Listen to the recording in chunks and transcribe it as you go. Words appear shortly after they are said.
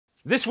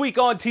This week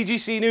on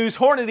TGC News,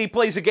 Hornady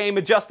plays a game,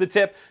 adjust the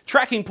tip,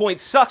 Tracking Point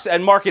sucks at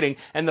marketing,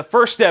 and the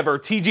first ever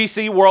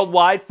TGC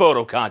Worldwide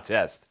Photo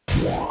Contest.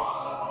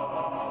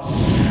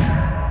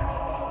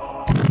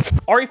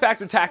 RE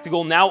Factor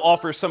Tactical now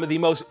offers some of the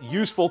most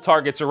useful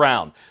targets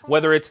around.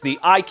 Whether it's the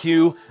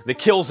IQ, the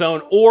Kill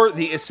Zone, or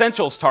the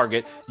Essentials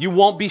target, you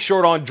won't be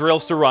short on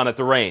drills to run at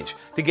the range.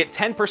 To get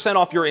 10%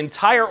 off your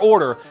entire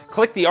order,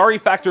 click the RE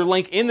Factor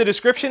link in the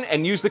description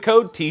and use the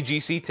code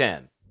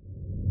TGC10.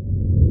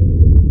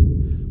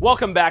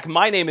 Welcome back.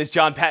 My name is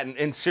Jon Patton,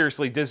 and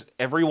seriously, does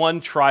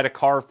everyone try to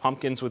carve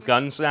pumpkins with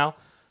guns now?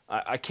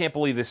 I can't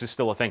believe this is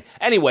still a thing.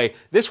 Anyway,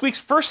 this week's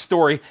first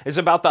story is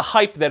about the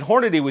hype that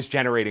Hornady was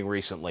generating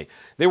recently.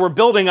 They were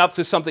building up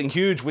to something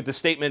huge with the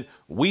statement,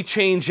 "We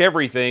change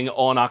everything,"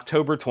 on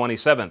October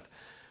 27th.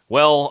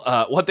 Well,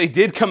 what they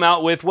did come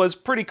out with was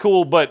pretty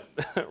cool, but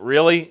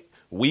really?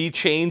 We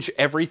change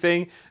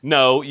everything?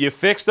 No, you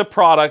fixed a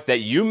product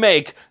that you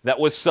make that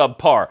was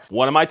subpar.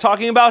 What am I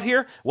talking about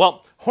here?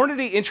 Well,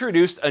 Hornady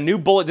introduced a new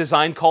bullet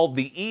design called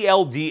the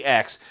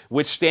ELD-X,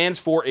 which stands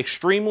for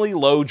Extremely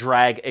Low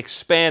Drag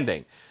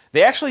Expanding.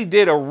 They actually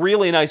did a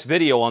really nice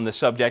video on the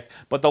subject,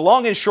 but the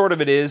long and short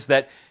of it is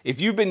that if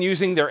you've been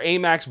using their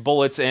AMAX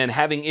bullets and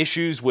having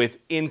issues with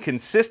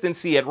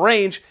inconsistency at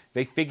range,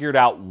 they figured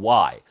out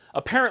why.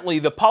 Apparently,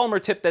 the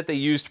polymer tip that they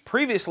used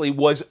previously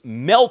was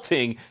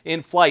melting in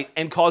flight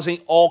and causing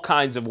all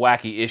kinds of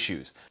wacky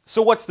issues.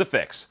 So what's the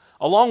fix?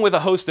 Along with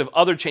a host of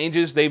other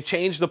changes, they've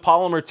changed the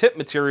polymer tip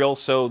material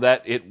so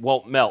that it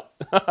won't melt.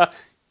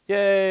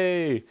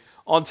 Yay!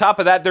 On top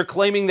of that, they're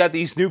claiming that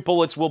these new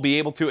bullets will be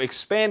able to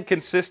expand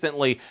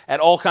consistently at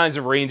all kinds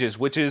of ranges,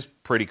 which is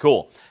pretty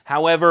cool.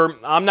 However,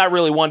 I'm not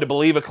really one to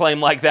believe a claim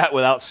like that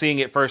without seeing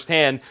it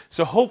firsthand,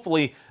 so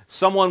hopefully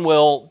someone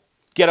will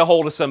get a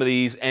hold of some of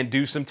these and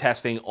do some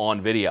testing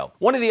on video.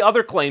 One of the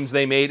other claims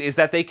they made is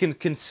that they can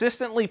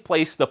consistently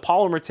place the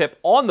polymer tip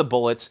on the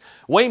bullets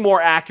way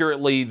more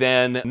accurately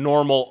than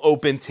normal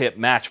open tip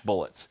match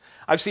bullets.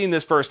 I've seen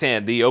this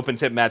firsthand. The open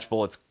tip match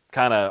bullets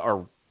kind of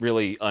are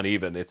really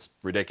uneven. It's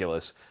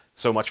ridiculous.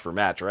 So much for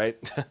match, right?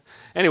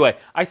 Anyway,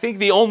 I think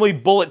the only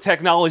bullet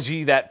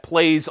technology that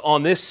plays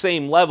on this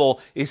same level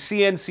is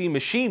CNC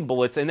machine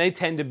bullets, and they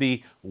tend to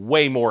be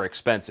way more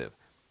expensive.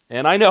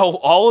 And I know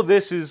all of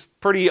this is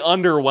pretty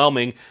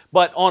underwhelming,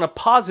 but on a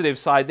positive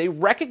side, they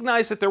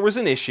recognized that there was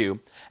an issue,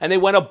 and they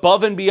went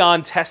above and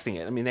beyond testing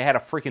it. I mean, they had a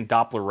freaking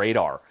Doppler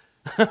radar.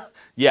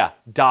 Yeah,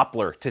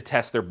 Doppler to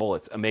test their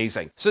bullets.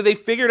 Amazing. So they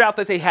figured out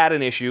that they had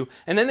an issue,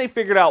 and then they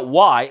figured out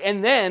why,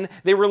 and then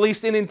they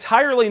released an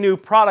entirely new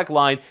product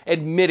line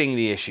admitting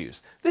the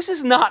issues. This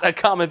is not a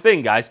common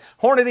thing, guys.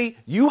 Hornady,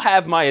 you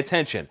have my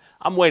attention.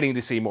 I'm waiting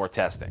to see more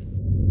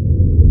testing.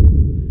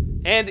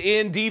 And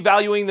in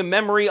devaluing the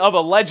memory of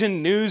a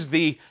legend news,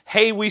 the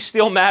Hey We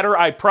Still Matter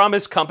I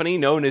Promise company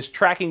known as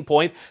Tracking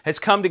Point has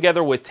come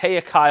together with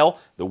Taya Kyle,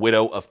 the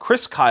widow of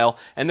Chris Kyle,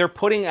 and they're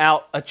putting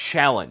out a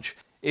challenge.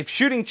 If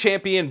shooting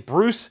champion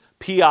Bruce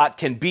Piot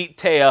can beat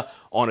Taya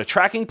on a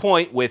Tracking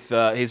Point with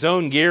his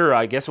own gear,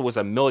 I guess it was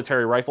a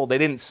military rifle, they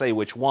didn't say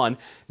which one,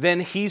 then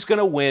he's going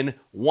to win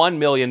 $1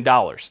 million.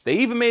 They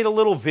even made a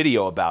little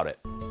video about it.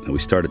 We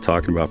started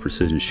talking about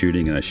precision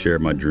shooting, and I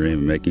shared my dream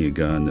of making a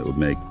gun that would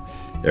make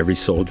every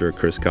soldier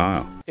Chris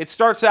Kyle. It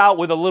starts out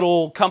with a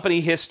little company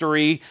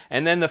history,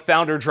 and then the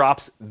founder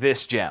drops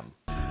this gem.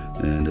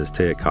 And as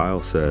Taya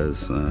Kyle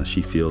says,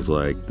 she feels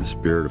like the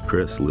spirit of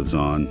Chris lives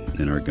on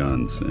in our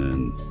guns,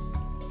 and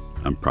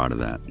I'm proud of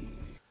that.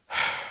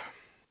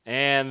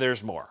 And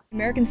there's more.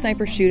 American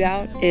Sniper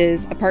Shootout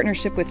is a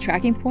partnership with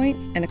Tracking Point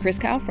and the Chris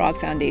Kyle Frog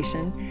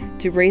Foundation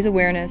to raise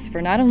awareness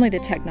for not only the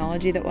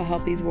technology that will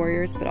help these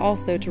warriors, but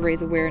also to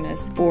raise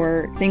awareness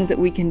for things that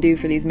we can do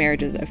for these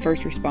marriages of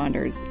first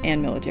responders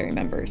and military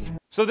members.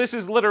 So this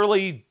is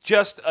literally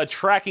just a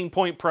Tracking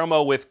Point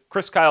promo with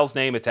Chris Kyle's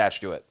name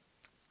attached to it.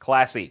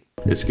 Classy.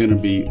 It's going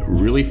to be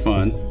really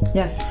fun.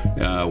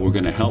 Yeah. We're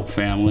going to help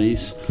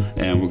families,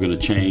 and we're going to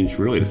change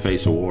really the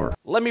face of war.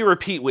 Let me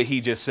repeat what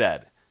he just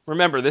said.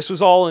 Remember, this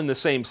was all in the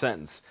same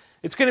sentence.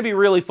 It's going to be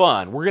really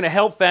fun. We're going to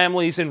help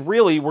families, and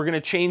really, we're going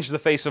to change the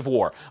face of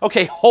war.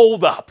 Okay,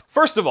 hold up.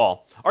 First of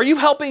all, are you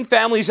helping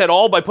families at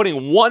all by putting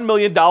 $1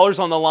 million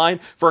on the line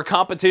for a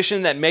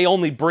competition that may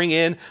only bring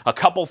in a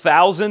couple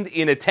thousand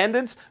in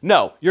attendance?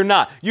 No, you're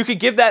not. You could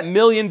give that $1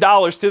 million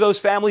to those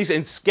families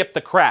and skip the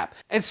crap.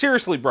 And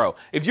seriously, bro,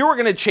 if you were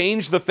going to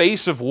change the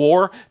face of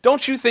war,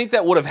 don't you think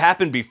that would have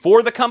happened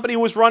before the company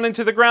was run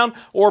into the ground?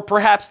 Or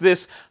perhaps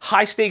this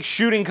high-stakes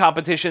shooting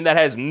competition that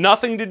has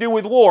nothing to do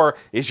with war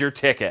is your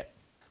ticket?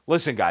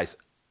 Listen, guys,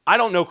 I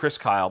don't know Chris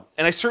Kyle,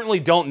 and I certainly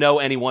don't know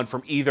anyone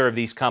from either of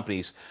these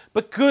companies,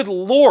 but good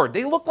Lord,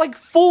 they look like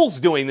fools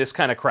doing this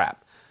kind of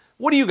crap.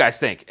 What do you guys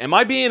think? Am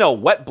I being a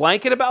wet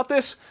blanket about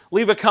this?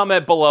 Leave a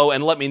comment below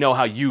and let me know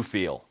how you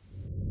feel.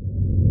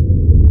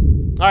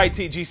 All right,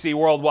 TGC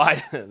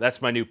Worldwide,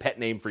 that's my new pet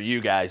name for you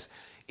guys.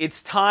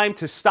 It's time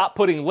to stop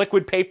putting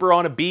liquid paper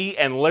on a bee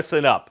and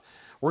listen up.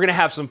 we're going to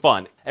have some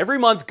fun. Every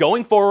month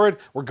going forward,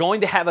 we're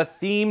going to have a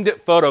themed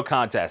photo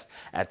contest.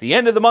 At the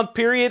end of the month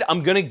period,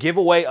 I'm going to give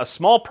away a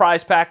small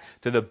prize pack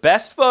to the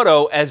best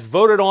photo as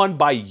voted on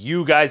by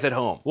you guys at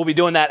home. We'll be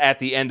doing that at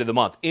the end of the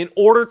month. In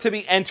order to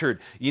be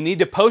entered, you need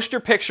to post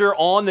your picture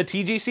on the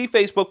TGC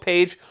Facebook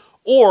page,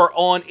 or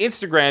on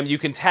Instagram, you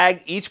can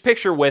tag each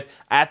picture with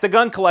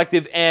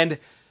 @TheGunCollective and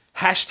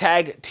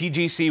hashtag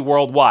TGC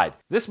Worldwide.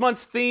 This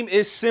month's theme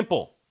is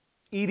simple,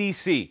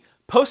 EDC.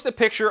 Post a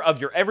picture of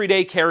your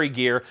everyday carry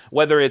gear,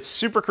 whether it's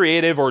super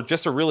creative or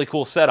just a really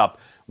cool setup.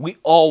 We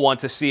all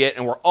want to see it,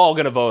 and we're all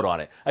going to vote on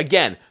it.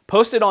 Again,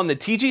 post it on the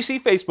TGC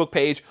Facebook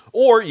page,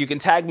 or you can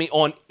tag me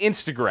on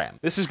Instagram.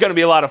 This is going to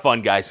be a lot of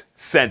fun, guys.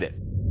 Send it.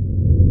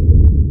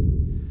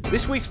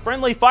 This week's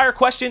Friendly Fire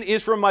question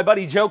is from my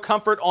buddy Joe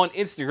Comfort on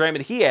Instagram,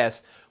 and he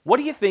asks, what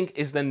do you think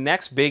is the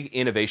next big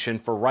innovation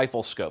for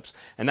rifle scopes?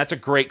 And that's a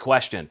great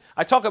question.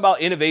 I talk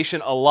about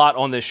innovation a lot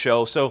on this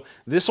show, so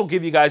this will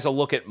give you guys a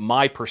look at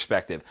my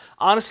perspective.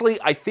 Honestly,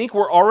 I think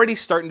we're already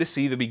starting to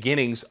see the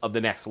beginnings of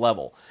the next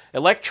level.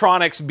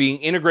 Electronics being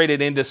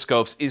integrated into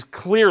scopes is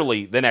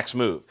clearly the next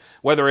move.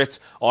 Whether it's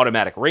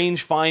automatic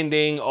range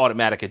finding,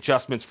 automatic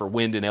adjustments for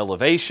wind and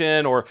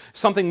elevation, or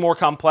something more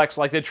complex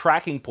like the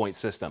tracking point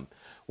system.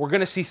 We're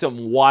going to see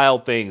some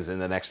wild things in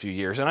the next few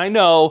years. And I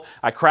know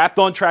I crapped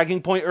on tracking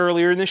point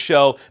earlier in the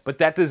show, but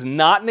that does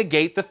not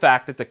negate the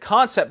fact that the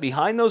concept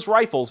behind those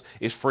rifles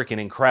is freaking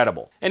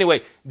incredible.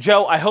 Anyway,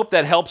 Joe, I hope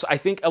that helps. I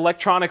think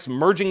electronics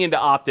merging into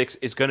optics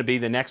is going to be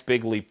the next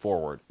big leap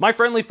forward. My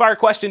friendly fire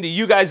question to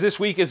you guys this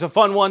week is a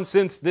fun one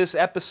since this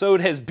episode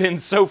has been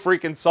so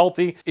freaking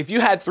salty. If you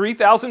had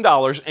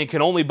 $3,000 and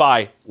can only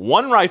buy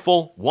one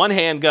rifle, one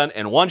handgun,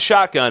 and one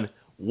shotgun,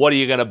 what are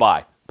you going to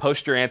buy?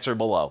 Post your answer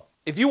below.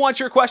 If you want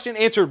your question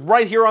answered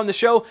right here on the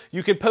show,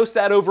 you can post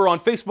that over on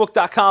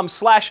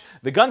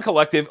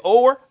Facebook.com/TheGunCollective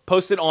or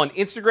post it on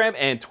Instagram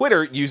and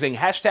Twitter using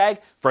hashtag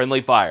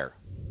 #FriendlyFire.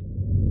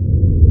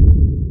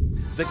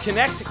 The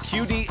Connect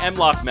QD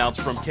M-LOK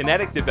mounts from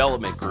Kinetic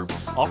Development Group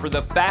offer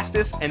the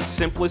fastest and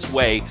simplest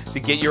way to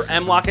get your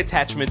M-LOK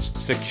attachments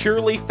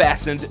securely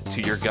fastened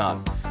to your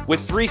gun.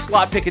 With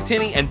 3-slot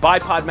Picatinny and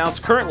bipod mounts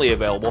currently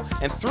available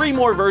and 3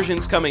 more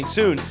versions coming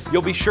soon,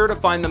 you'll be sure to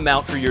find the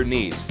mount for your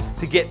needs.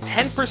 To get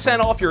 10%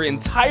 off your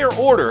entire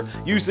order,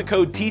 use the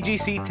code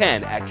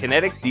TGC10 at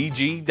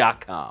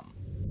kineticdg.com.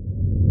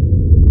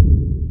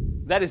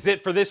 That is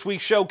it for this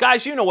week's show.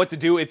 Guys, you know what to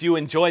do if you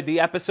enjoyed the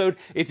episode.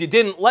 If you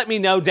didn't, let me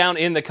know down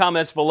in the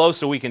comments below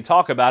so we can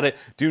talk about it.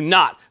 Do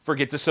not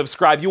forget to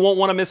subscribe. You won't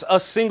want to miss a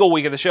single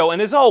week of the show.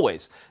 And as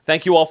always,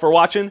 thank you all for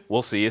watching.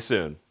 We'll see you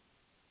soon.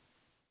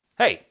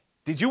 Hey,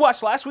 did you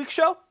watch last week's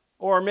show?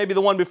 Or maybe the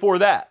one before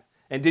that?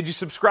 And did you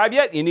subscribe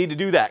yet? You need to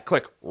do that.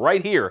 Click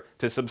right here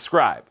to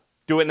subscribe.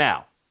 Do it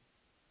now.